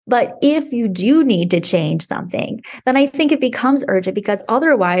But if you do need to change something, then I think it becomes urgent, because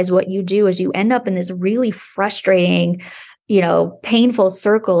otherwise what you do is you end up in this really frustrating, painful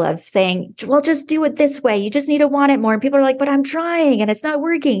circle of saying, well, just do it this way. You just need to want it more. And people are like, but I'm trying and it's not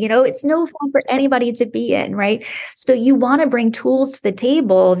working. It's no fun for anybody to be in, right? So you want to bring tools to the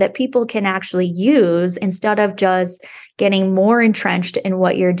table that people can actually use, instead of just getting more entrenched in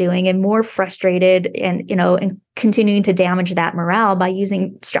what you're doing and more frustrated and continuing to damage that morale by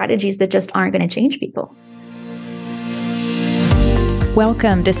using strategies that just aren't going to change people.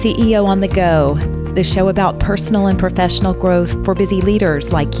 Welcome to CEO on the Go, the show about personal and professional growth for busy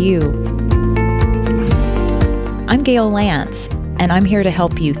leaders like you. I'm Gail Lance, and I'm here to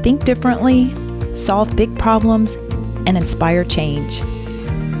help you think differently, solve big problems, and inspire change.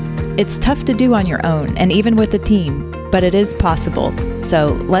 It's tough to do on your own, and even with a team, but it is possible. So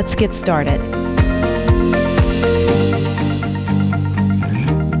let's get started.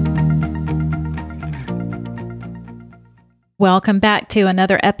 Welcome back to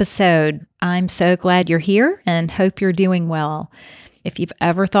another episode. I'm so glad you're here and hope you're doing well. If you've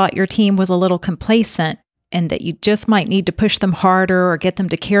ever thought your team was a little complacent and that you just might need to push them harder or get them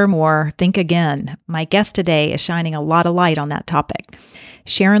to care more, think again. My guest today is shining a lot of light on that topic.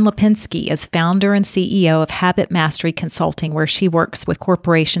 Sharon Lipinski is founder and CEO of Habit Mastery Consulting, where she works with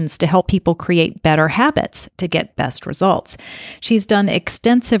corporations to help people create better habits to get best results. She's done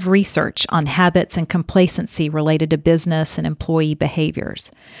extensive research on habits and complacency related to business and employee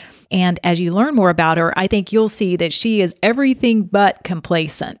behaviors. And as you learn more about her, I think you'll see that she is everything but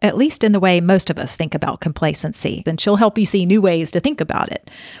complacent, at least in the way most of us think about complacency. And she'll help you see new ways to think about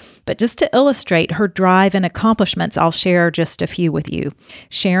it. But just to illustrate her drive and accomplishments, I'll share just a few with you.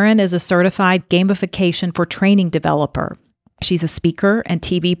 Sharon is a certified gamification for training developer. She's a speaker and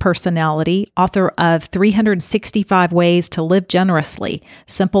TV personality, author of 365 Ways to Live Generously,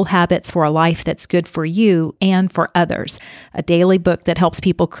 Simple Habits for a Life That's Good for You and for Others, a daily book that helps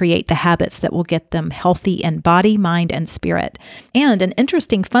people create the habits that will get them healthy in body, mind, and spirit. And an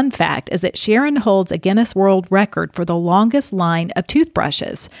interesting fun fact is that Sharon holds a Guinness World Record for the longest line of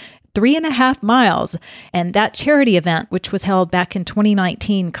toothbrushes, 3.5 miles. And that charity event, which was held back in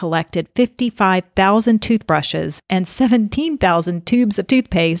 2019, collected 55,000 toothbrushes and 17,000 tubes of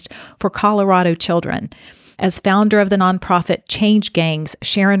toothpaste for Colorado children. As founder of the nonprofit Change Gangs,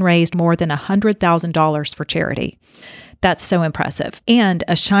 Sharon raised more than $100,000 for charity. That's so impressive, and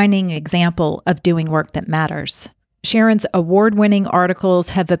a shining example of doing work that matters. Sharon's award-winning articles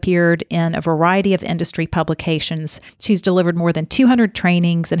have appeared in a variety of industry publications. She's delivered more than 200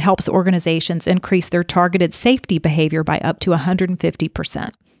 trainings and helps organizations increase their targeted safety behavior by up to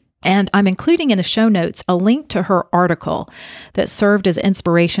 150%. And I'm including in the show notes a link to her article that served as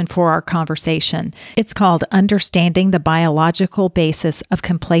inspiration for our conversation. It's called Understanding the Biological Basis of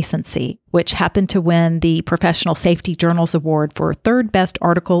Complacency, which happened to win the Professional Safety Journals Award for third best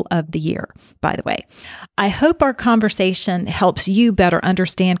article of the year, by the way. I hope our conversation helps you better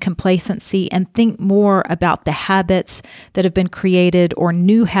understand complacency and think more about the habits that have been created or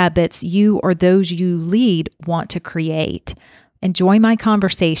new habits you or those you lead want to create. Enjoy my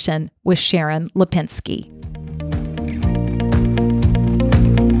conversation with Sharon Lipinski.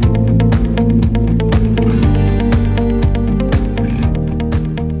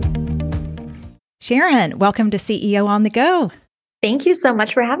 Sharon, welcome to CEO on the Go. Thank you so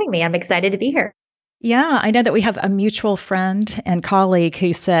much for having me. I'm excited to be here. Yeah, I know that we have a mutual friend and colleague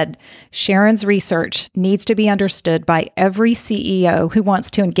who said Sharon's research needs to be understood by every CEO who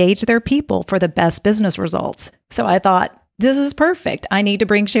wants to engage their people for the best business results. So I thought, this is perfect. I need to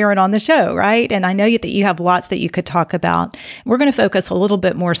bring Sharon on the show, right? And I know that you have lots that you could talk about. We're going to focus a little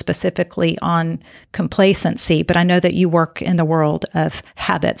bit more specifically on complacency, but I know that you work in the world of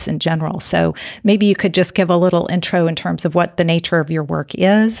habits in general. So maybe you could just give a little intro in terms of what the nature of your work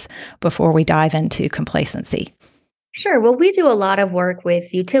is before we dive into complacency. Sure. Well, we do a lot of work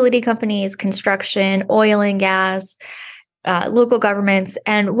with utility companies, construction, oil and gas, local governments.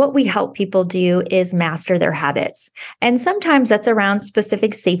 And what we help people do is master their habits. And sometimes that's around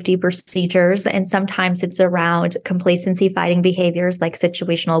specific safety procedures. And sometimes it's around complacency fighting behaviors like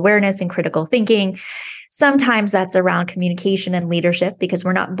situational awareness and critical thinking. Sometimes that's around communication and leadership, because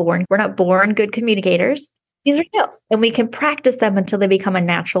we're not born good communicators. These are skills, and we can practice them until they become a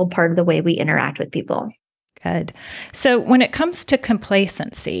natural part of the way we interact with people. Good. So when it comes to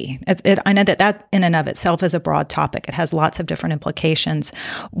complacency, I know that in and of itself is a broad topic. It has lots of different implications.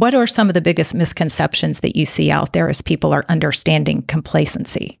 What are some of the biggest misconceptions that you see out there as people are understanding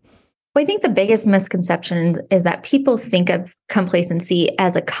complacency? Well, I think the biggest misconception is that people think of complacency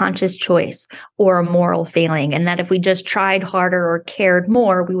as a conscious choice or a moral failing, and that if we just tried harder or cared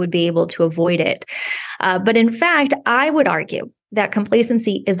more, we would be able to avoid it. But in fact, I would argue that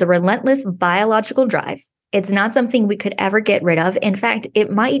complacency is a relentless biological drive. It's not something we could ever get rid of. In fact, it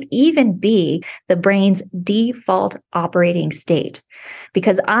might even be the brain's default operating state,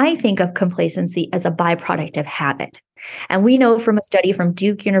 because I think of complacency as a byproduct of habit. And we know from a study from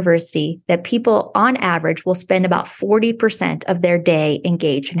Duke University that people on average will spend about 40% of their day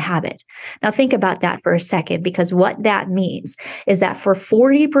engaged in habit. Now think about that for a second, because what that means is that for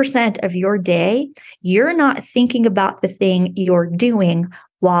 40% of your day, you're not thinking about the thing you're doing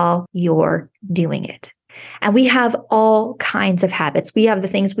while you're doing it. And we have all kinds of habits. We have the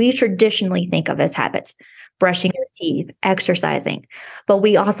things we traditionally think of as habits: brushing your teeth, exercising. But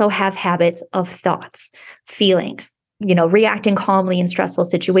we also have habits of thoughts, feelings. Reacting calmly in stressful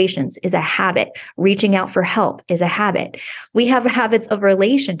situations is a habit. Reaching out for help is a habit. We have habits of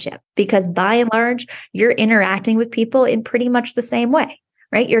relationship because by and large, you're interacting with people in pretty much the same way,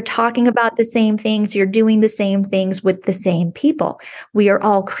 right? You're talking about the same things. You're doing the same things with the same people. We are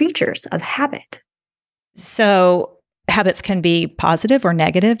all creatures of habit. So habits can be positive or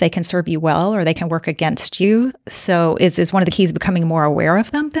negative. They can serve you well, or they can work against you. So is one of the keys becoming more aware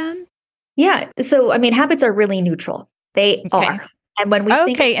of them then? Yeah. So, habits are really neutral. They are. And when we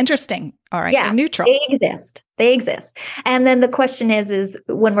think, interesting. All right. Yeah, They're neutral. They exist. And then the question is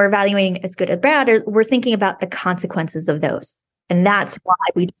when we're evaluating as good or bad, we're thinking about the consequences of those. And that's why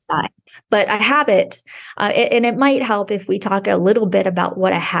we decide. But a habit, and it might help if we talk a little bit about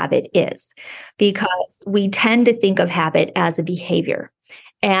what a habit is, because we tend to think of habit as a behavior.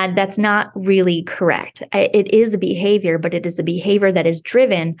 And that's not really correct. It is a behavior, but it is a behavior that is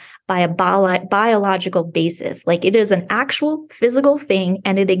driven by a biological basis. Like it is an actual physical thing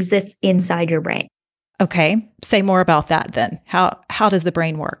and it exists inside your brain. Okay. Say more about that then. How does the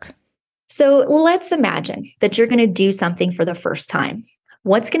brain work? So let's imagine that you're going to do something for the first time.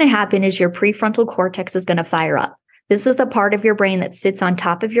 What's going to happen is your prefrontal cortex is going to fire up. This is the part of your brain that sits on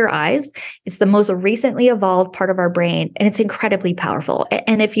top of your eyes. It's the most recently evolved part of our brain, and it's incredibly powerful.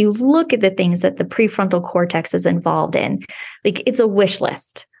 And if you look at the things that the prefrontal cortex is involved in, like it's a wish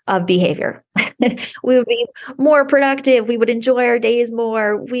list of behavior. We would be more productive. We would enjoy our days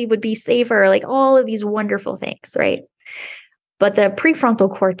more. We would be safer, like all of these wonderful things, right? But the prefrontal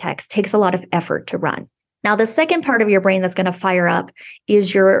cortex takes a lot of effort to run. Now, the second part of your brain that's going to fire up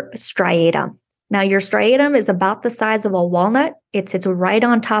is your striatum. Now, your striatum is about the size of a walnut. It sits right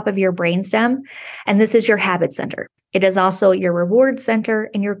on top of your brainstem, and this is your habit center. It is also your reward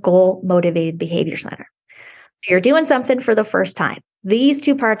center and your goal-motivated behavior center. So you're doing something for the first time. These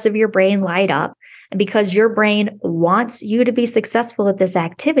two parts of your brain light up, and because your brain wants you to be successful at this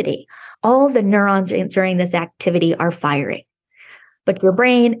activity, all the neurons during this activity are firing. But your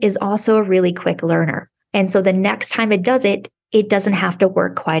brain is also a really quick learner. And so the next time it does it, it doesn't have to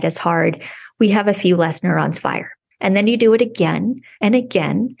work quite as hard. We have a few less neurons fire. And then you do it again and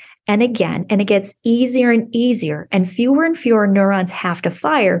again and again, and it gets easier and easier, and fewer neurons have to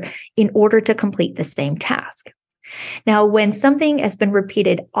fire in order to complete the same task. Now, when something has been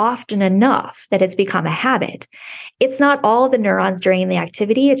repeated often enough that it's become a habit, it's not all the neurons during the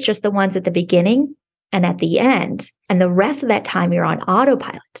activity, it's just the ones at the beginning and at the end. And the rest of that time, you're on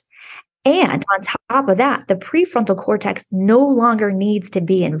autopilot. And on top of that, the prefrontal cortex no longer needs to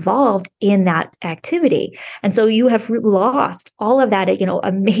be involved in that activity. And so you have lost all of that,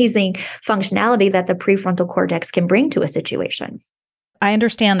 amazing functionality that the prefrontal cortex can bring to a situation. I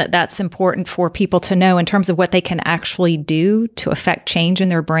understand that that's important for people to know in terms of what they can actually do to affect change in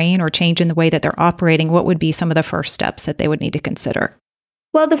their brain or change in the way that they're operating. What would be some of the first steps that they would need to consider?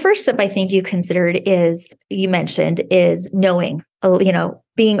 Well, the first step I think you mentioned is knowing,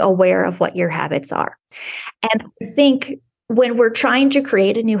 being aware of what your habits are. And I think when we're trying to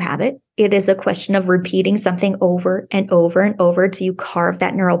create a new habit, it is a question of repeating something over and over and over till you carve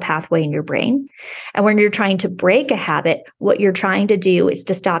that neural pathway in your brain. And when you're trying to break a habit, what you're trying to do is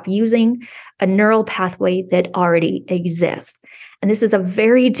to stop using a neural pathway that already exists. And this is a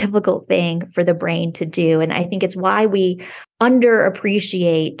very difficult thing for the brain to do. And I think it's why we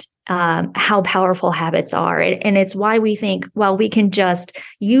underappreciate how powerful habits are. And it's why we think, well, we can just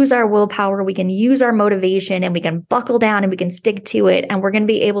use our willpower, we can use our motivation, and we can buckle down and we can stick to it, and we're going to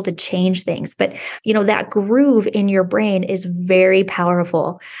be able to change things. But, that groove in your brain is very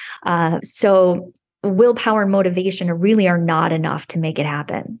powerful. So willpower and motivation really are not enough to make it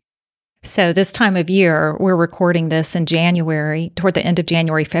happen. So this time of year, we're recording this in January. Toward the end of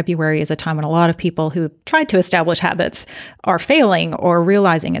January, February is a time when a lot of people who tried to establish habits are failing or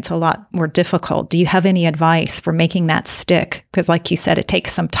realizing it's a lot more difficult. Do you have any advice for making that stick? Because like you said, it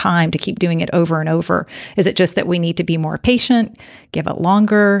takes some time to keep doing it over and over. Is it just that we need to be more patient, give it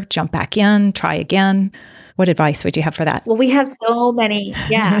longer, jump back in, try again? What advice would you have for that? Well, we have so much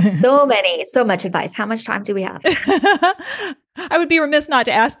advice. How much time do we have? I would be remiss not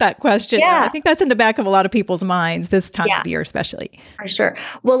to ask that question. Yeah. I think that's in the back of a lot of people's minds this time of year, especially. For sure.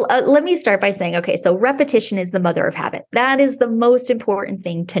 Well, let me start by saying, okay, so repetition is the mother of habit. That is the most important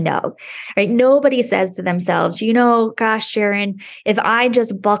thing to know, right? Nobody says to themselves, gosh, Sharon, if I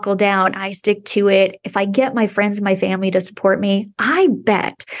just buckle down, I stick to it. If I get my friends and my family to support me, I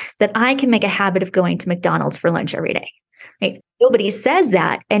bet that I can make a habit of going to McDonald's for lunch every day. Right? Nobody says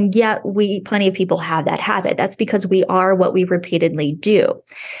that. And yet plenty of people have that habit. That's because we are what we repeatedly do.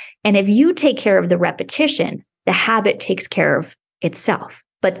 And if you take care of the repetition, the habit takes care of itself.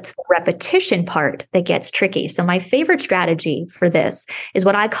 But it's the repetition part that gets tricky. So my favorite strategy for this is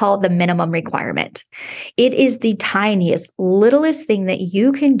what I call the minimum requirement. It is the tiniest, littlest thing that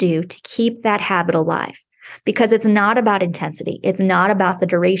you can do to keep that habit alive. Because it's not about intensity. It's not about the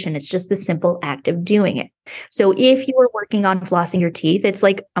duration. It's just the simple act of doing it. So if you are working on flossing your teeth, it's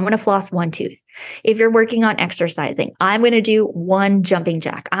like, I'm going to floss one tooth. If you're working on exercising, I'm going to do one jumping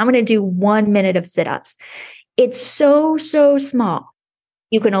jack. I'm going to do 1 minute of sit-ups. It's so small.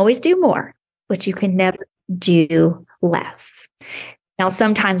 You can always do more, but you can never do less. Now,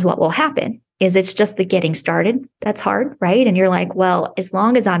 sometimes what will happen is it's just the getting started that's hard, right? And you're like, well, as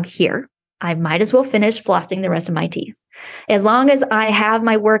long as I'm here, I might as well finish flossing the rest of my teeth. As long as I have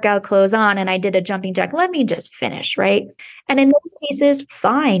my workout clothes on and I did a jumping jack, let me just finish, right? And in those cases,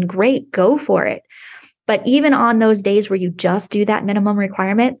 fine, great, go for it. But even on those days where you just do that minimum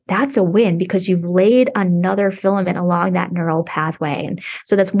requirement, that's a win because you've laid another filament along that neural pathway. And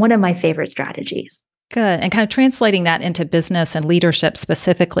so that's one of my favorite strategies. Good. And kind of translating that into business and leadership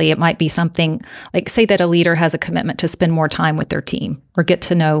specifically, it might be something like, say that a leader has a commitment to spend more time with their team or get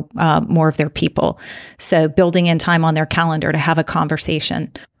to know more of their people. So building in time on their calendar to have a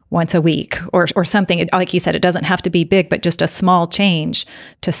conversation once a week or something. Like you said, it doesn't have to be big, but just a small change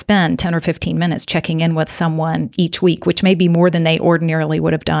to spend 10 or 15 minutes checking in with someone each week, which may be more than they ordinarily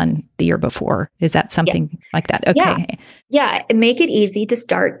would have done the year before. Is that something like that? Okay. Yeah. Make it easy to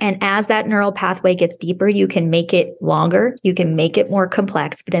start. And as that neural pathway gets deeper, you can make it longer. You can make it more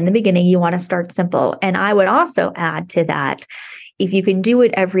complex. But in the beginning, you want to start simple. And I would also add to that, if you can do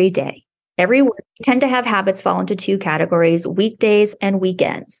it every day, we tend to have habits fall into two categories, weekdays and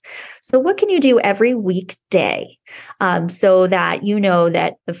weekends. So what can you do every weekday so that you know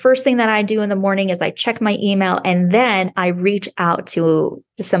that the first thing that I do in the morning is I check my email and then I reach out to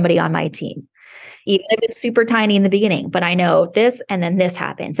somebody on my team, even if it's super tiny in the beginning, but I know this and then this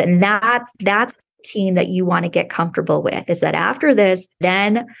happens. And that's the routine that you want to get comfortable with is that after this,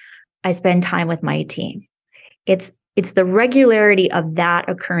 then I spend time with my team. It's the regularity of that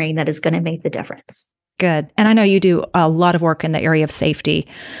occurring that is going to make the difference. Good. And I know you do a lot of work in the area of safety.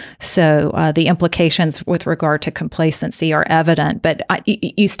 So the implications with regard to complacency are evident, but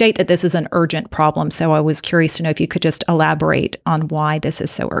you state that this is an urgent problem. So I was curious to know if you could just elaborate on why this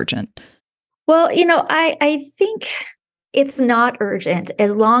is so urgent. Well, I think it's not urgent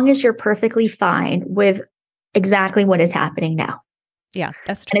as long as you're perfectly fine with exactly what is happening now. Yeah,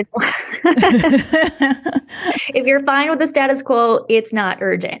 that's true. If you're fine with the status quo, it's not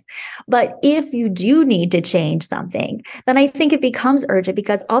urgent. But if you do need to change something, then I think it becomes urgent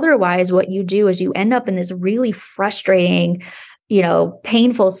because otherwise what you do is you end up in this really frustrating,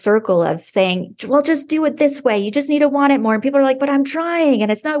 painful circle of saying, well, just do it this way. You just need to want it more. And people are like, but I'm trying and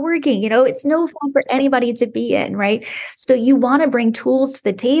it's not working. It's no fun for anybody to be in, right? So you want to bring tools to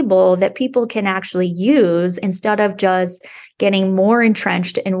the table that people can actually use instead of just getting more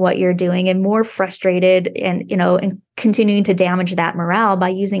entrenched in what you're doing and more frustrated and continuing to damage that morale by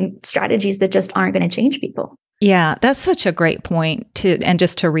using strategies that just aren't going to change people. Yeah, that's such a great point and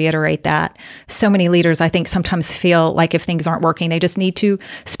just to reiterate that, so many leaders, I think, sometimes feel like if things aren't working, they just need to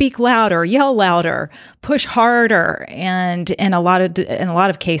speak louder, yell louder, push harder. And in a lot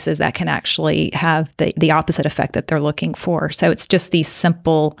of cases, that can actually have the opposite effect that they're looking for. So it's just these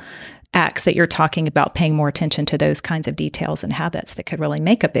simple acts that you're talking about, paying more attention to those kinds of details and habits that could really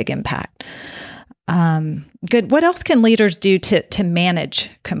make a big impact. Good. What else can leaders do to manage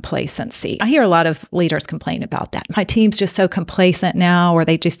complacency? I hear a lot of leaders complain about that. My team's just so complacent now, or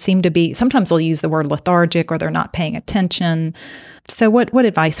they just seem to be, sometimes they'll use the word lethargic, or they're not paying attention. So what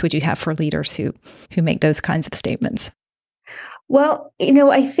advice would you have for leaders who make those kinds of statements? Well,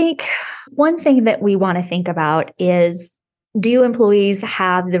 I think one thing that we want to think about is, do employees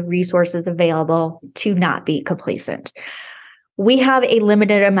have the resources available to not be complacent? We have a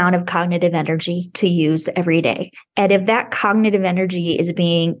limited amount of cognitive energy to use every day. And if that cognitive energy is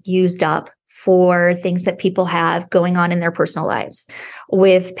being used up for things that people have going on in their personal lives,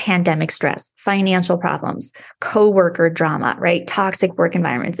 with pandemic stress, financial problems, coworker drama, right? Toxic work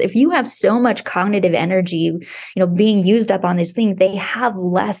environments. If you have so much cognitive energy, being used up on these things, they have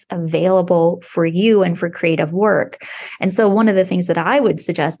less available for you and for creative work. And so one of the things that I would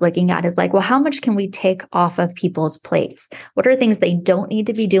suggest looking at is like, well, how much can we take off of people's plates? What are things they don't need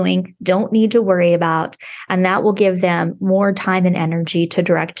to be doing, don't need to worry about? And that will give them more time and energy to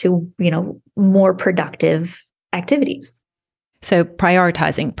direct to, more productive activities. So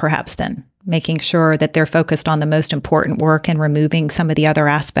prioritizing perhaps then, making sure that they're focused on the most important work and removing some of the other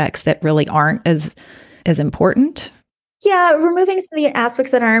aspects that really aren't as important. Yeah, removing some of the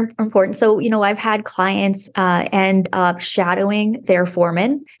aspects that aren't important. So, I've had clients end up shadowing their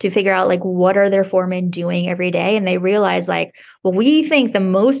foreman to figure out like, what are their foremen doing every day? And they realize like, well, we think the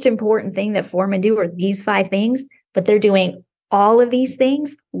most important thing that foremen do are these 5 things, but they're doing all of these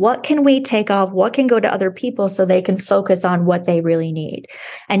things. What can we take off? What can go to other people so they can focus on what they really need?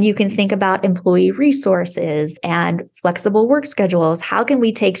 And you can think about employee resources and flexible work schedules. How can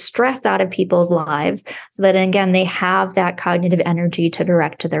we take stress out of people's lives so that, again, they have that cognitive energy to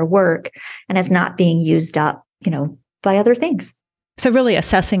direct to their work and it's not being used up, by other things? So really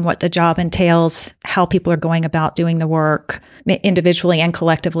assessing what the job entails, how people are going about doing the work individually and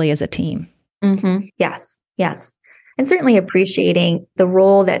collectively as a team. Mm-hmm. Yes. And certainly appreciating the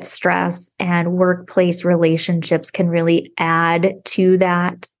role that stress and workplace relationships can really add to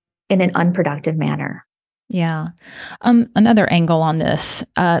that in an unproductive manner. Yeah. Another angle on this,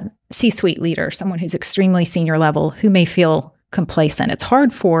 C-suite leader, someone who's extremely senior level, who may feel complacent. It's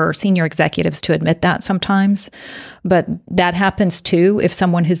hard for senior executives to admit that sometimes, but that happens too if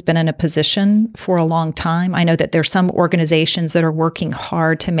someone who's been in a position for a long time. I know that there's some organizations that are working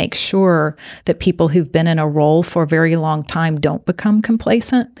hard to make sure that people who've been in a role for a very long time don't become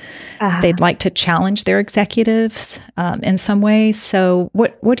complacent. They'd like to challenge their executives in some ways. So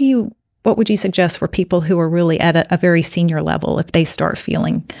what would you suggest for people who are really at a very senior level if they start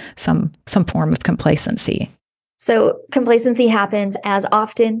feeling some form of complacency? So complacency happens as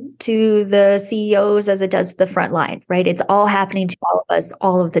often to the CEOs as it does to the front line, right? It's all happening to all of us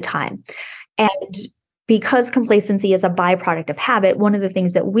all of the time. And because complacency is a byproduct of habit, one of the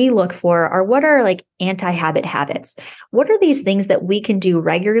things that we look for are what are like anti-habit habits? What are these things that we can do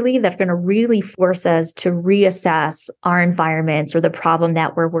regularly that are going to really force us to reassess our environments or the problem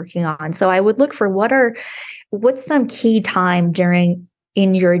that we're working on? So I would look for what's some key time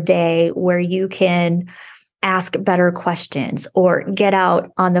in your day where you can ask better questions or get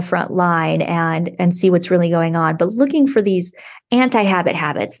out on the front line and see what's really going on. But looking for these anti-habit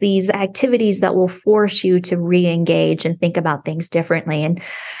habits, these activities that will force you to re-engage and think about things differently. And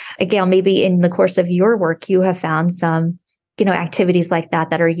again, maybe in the course of your work, you have found some, activities like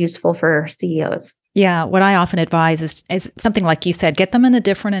that are useful for CEOs. Yeah, what I often advise is something like you said, get them in a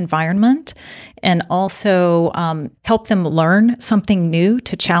different environment and also help them learn something new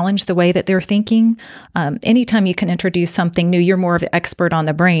to challenge the way that they're thinking. Anytime you can introduce something new, you're more of an expert on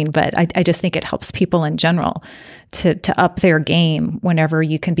the brain, but I just think it helps people in general to up their game whenever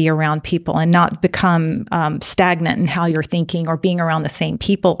you can be around people and not become stagnant in how you're thinking or being around the same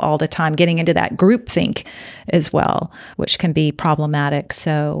people all the time, getting into that group think as well, which can be problematic.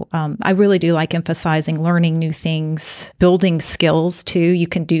 So I really do like emphasizing learning new things, building skills too. You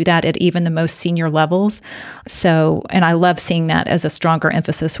can do that at even the most senior levels. So, and I love seeing that as a stronger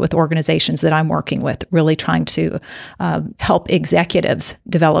emphasis with organizations that I'm working with, really trying to help executives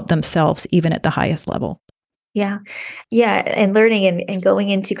develop themselves even at the highest level. Yeah. And learning and going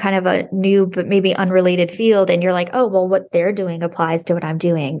into kind of a new, but maybe unrelated field. And you're like, oh, well, what they're doing applies to what I'm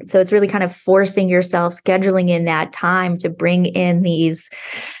doing. So it's really kind of forcing yourself, scheduling in that time to bring in these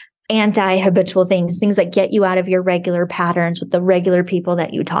anti-habitual things that get you out of your regular patterns with the regular people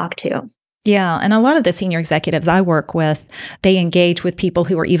that you talk to. Yeah. And a lot of the senior executives I work with, they engage with people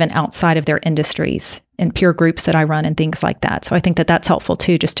who are even outside of their industries in peer groups that I run and things like that. So I think that that's helpful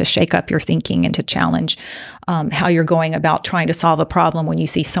too, just to shake up your thinking and to challenge how you're going about trying to solve a problem when you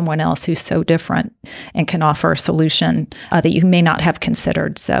see someone else who's so different and can offer a solution that you may not have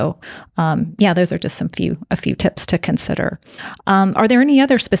considered. So those are just a few tips to consider. Are there any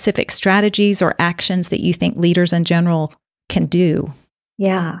other specific strategies or actions that you think leaders in general can do?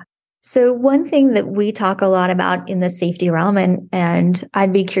 Yeah. So one thing that we talk a lot about in the safety realm, and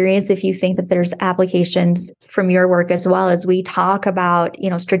I'd be curious if you think that there's applications from your work as well, as we talk about,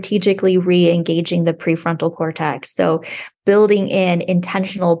 strategically re-engaging the prefrontal cortex. So building in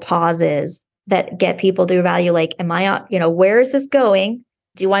intentional pauses that get people to evaluate, like, am I, where is this going?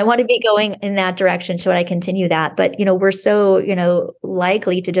 Do I want to be going in that direction? Should I continue that? But, we're so,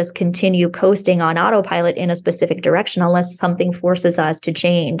 likely to just continue coasting on autopilot in a specific direction unless something forces us to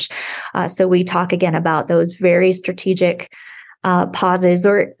change. So we talk again about those very strategic pauses,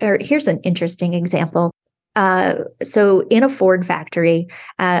 or here's an interesting example. So in a Ford factory,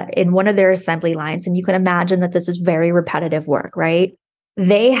 in one of their assembly lines, and you can imagine that this is very repetitive work, right?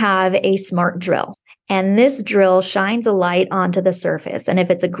 They have a smart drill. And this drill shines a light onto the surface. And if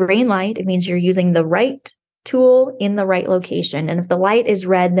it's a green light, it means you're using the right tool in the right location. And if the light is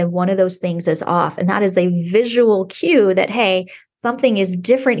red, then one of those things is off. And that is a visual cue that, hey, something is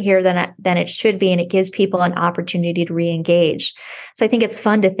different here than it should be. And it gives people an opportunity to re-engage. So I think it's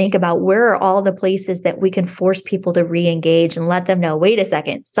fun to think about, where are all the places that we can force people to re-engage and let them know, wait a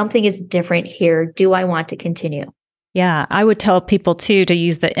second, something is different here. Do I want to continue? Yeah, I would tell people too to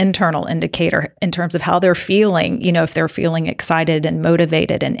use the internal indicator in terms of how they're feeling. If they're feeling excited and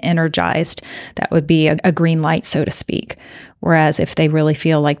motivated and energized, that would be a green light, so to speak. Whereas if they really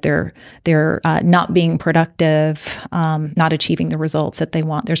feel like they're not being productive, not achieving the results that they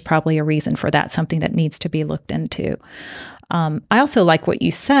want, there's probably a reason for that, something that needs to be looked into. I also like what you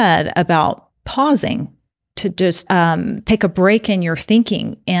said about pausing to just take a break in your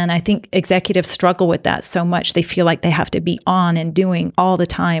thinking. And I think executives struggle with that so much. They feel like they have to be on and doing all the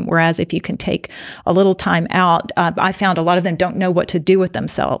time. Whereas if you can take a little time out, I found a lot of them don't know what to do with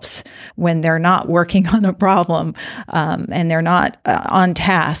themselves when they're not working on a problem and they're not on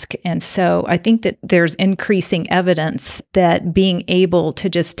task. And so I think that there's increasing evidence that being able to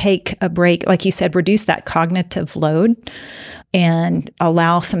just take a break, like you said, reduce that cognitive load and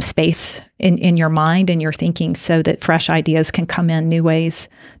allow some space in your mind and your thinking so that fresh ideas can come in, new ways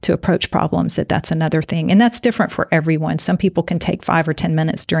to approach problems, that's another thing. And that's different for everyone. Some people can take 5 or 10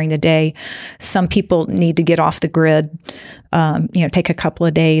 minutes during the day. Some people need to get off the grid, take a couple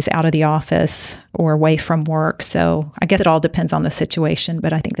of days out of the office or away from work. So I guess it all depends on the situation,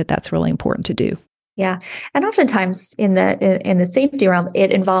 but I think that that's really important to do. Yeah. And oftentimes in the safety realm,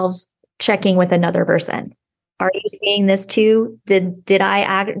 it involves checking with another person. Are you seeing this too? Did I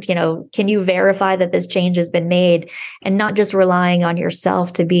act, can you verify that this change has been made, and not just relying on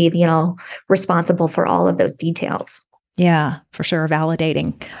yourself to be, responsible for all of those details? Yeah, for sure.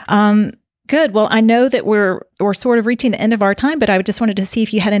 Validating. Good. Well, I know that we're sort of reaching the end of our time, but I just wanted to see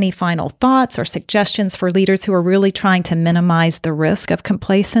if you had any final thoughts or suggestions for leaders who are really trying to minimize the risk of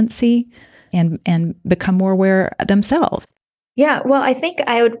complacency and become more aware themselves. Yeah, well, I think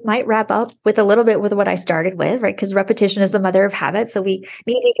might wrap up with a little bit with what I started with, right? Because repetition is the mother of habit. So we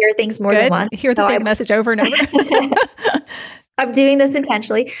need to hear things more than once. Hear the same message over and over. I'm doing this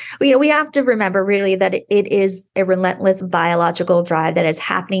intentionally. We have to remember really that it is a relentless biological drive that is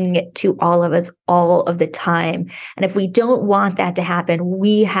happening to all of us all of the time. And if we don't want that to happen,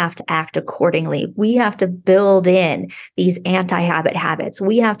 we have to act accordingly. We have to build in these anti-habit habits.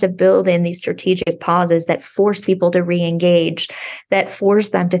 We have to build in these strategic pauses that force people to re-engage, that force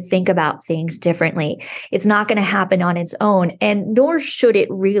them to think about things differently. It's not going to happen on its own, and nor should it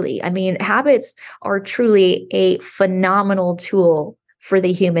really. I mean, habits are truly a phenomenal tool for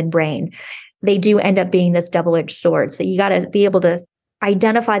the human brain. They do end up being this double-edged sword. So you got to be able to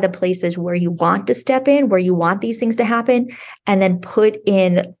identify the places where you want to step in, where you want these things to happen, and then put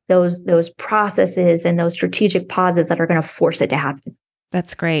in those processes and those strategic pauses that are going to force it to happen.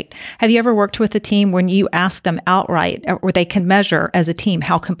 That's great. Have you ever worked with a team when you ask them outright, or they can measure as a team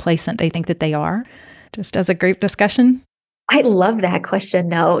how complacent they think that they are, just as a group discussion? I love that question.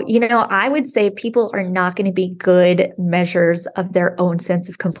 No, I would say people are not going to be good measures of their own sense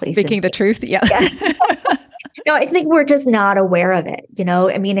of complacency. Speaking the truth. Yeah. No, I think we're just not aware of it.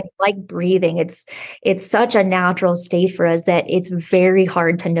 I mean, it's like breathing. It's such a natural state for us that it's very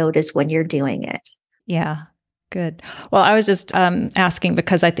hard to notice when you're doing it. Yeah. Good. Well, I was just asking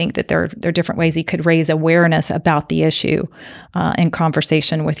because I think that there are different ways you could raise awareness about the issue in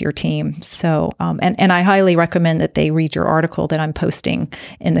conversation with your team. So, and I highly recommend that they read your article that I'm posting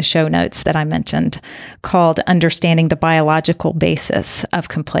in the show notes that I mentioned, called Understanding the Biological Basis of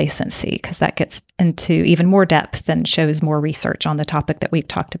Complacency, because that gets into even more depth and shows more research on the topic that we've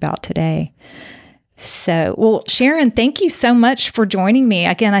talked about today. So, well, Sharon, thank you so much for joining me.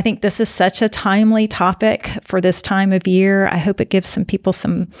 Again, I think this is such a timely topic for this time of year. I hope it gives some people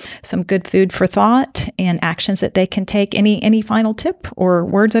some good food for thought and actions that they can take. Any final tip or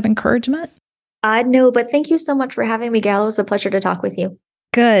words of encouragement? No, but thank you so much for having me, Gal. It was a pleasure to talk with you.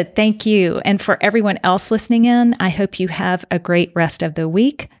 Good. Thank you. And for everyone else listening in, I hope you have a great rest of the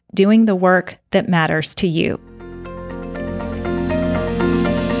week doing the work that matters to you.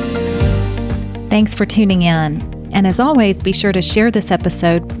 Thanks for tuning in. And as always, be sure to share this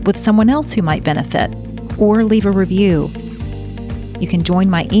episode with someone else who might benefit or leave a review. You can join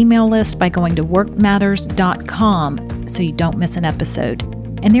my email list by going to workmatters.com so you don't miss an episode.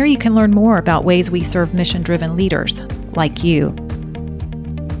 And there you can learn more about ways we serve mission-driven leaders like you.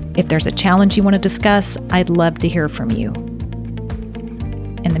 If there's a challenge you want to discuss, I'd love to hear from you.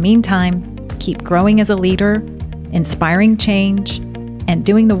 In the meantime, keep growing as a leader, inspiring change, and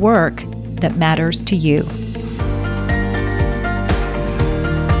doing the work that matters to you.